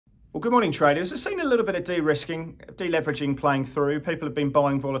Well, good morning, traders. I've seen a little bit of de-risking, deleveraging playing through. People have been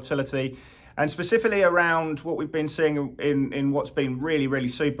buying volatility, and specifically around what we've been seeing in what's been really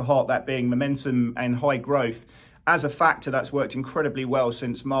super hot, that being momentum and high growth. As a factor, that's worked incredibly well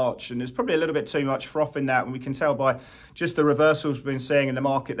since March, and there's probably a little bit too much froth in that, and we can tell by just the reversals we've been seeing in the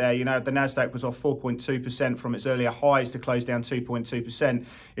market there. You know, the Nasdaq was off 4.2% from its earlier highs to close down 2.2%.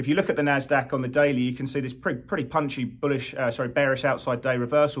 If you look at the Nasdaq on the daily, you can see this pretty punchy bearish outside day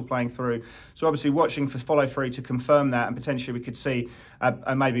reversal playing through. So obviously watching for follow through to confirm that, and potentially we could see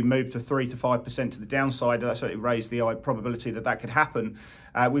a maybe move to 3 to 5% to the downside. That certainly raised the probability that could happen.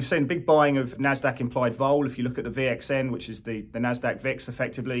 We've seen big buying of Nasdaq implied vol. If you look at the VXN, which is the Nasdaq VIX,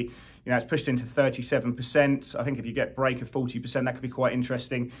 effectively, you know, it's pushed into 37%. I think if you get break of 40%, that could be quite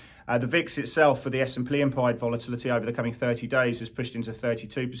interesting. The VIX itself for the S&P implied volatility over the coming 30 days has pushed into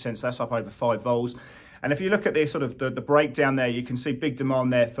 32%, so that's up over 5 vols. And if you look at the sort of the breakdown there, you can see big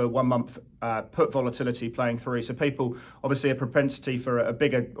demand there for 1 month put volatility playing through. So people, obviously a propensity for a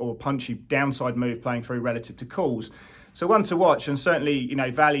bigger or punchy downside move playing through relative to calls. So one to watch, and certainly, you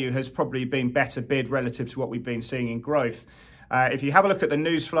know, value has probably been better bid relative to what we've been seeing in growth. If you have a look at the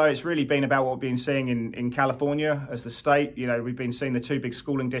news flow, it's really been about what we've been seeing in California as the state. You know, we've been seeing the two big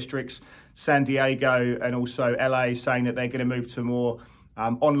schooling districts, San Diego and also LA, saying that they're going to move to more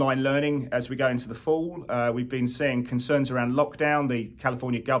online learning as we go into the fall. We've been seeing concerns around lockdown. The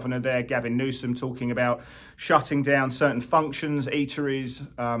California governor there, Gavin Newsom, talking about shutting down certain functions, eateries,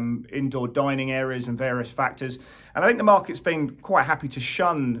 indoor dining areas and various factors. And I think the market's been quite happy to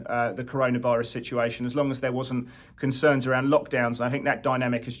shun the coronavirus situation as long as there wasn't concerns around lockdowns. And I think that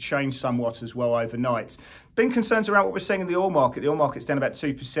dynamic has changed somewhat as well overnight. Been concerns around what we're seeing in the oil market. The oil market's down about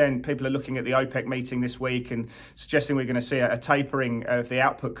 2%. People are looking at the OPEC meeting this week and suggesting we're going to see a tapering of the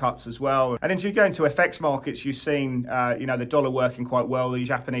output cuts as well. And as you go into FX markets, you've seen, you know, the dollar working quite well, the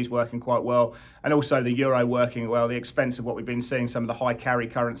Japanese working quite well, and also the euro working well, the expense of what we've been seeing, some of the high carry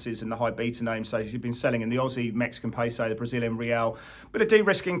currencies and the high beta names. So you've been selling in the Aussie, Mexican peso, the Brazilian real. Bit of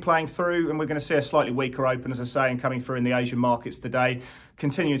de-risking playing through, and we're going to see a slightly weaker open, as I say, and coming through in the Asian markets today.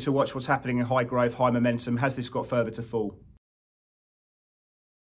 Continue to watch what's happening in high growth, high momentum. Has this got further to fall?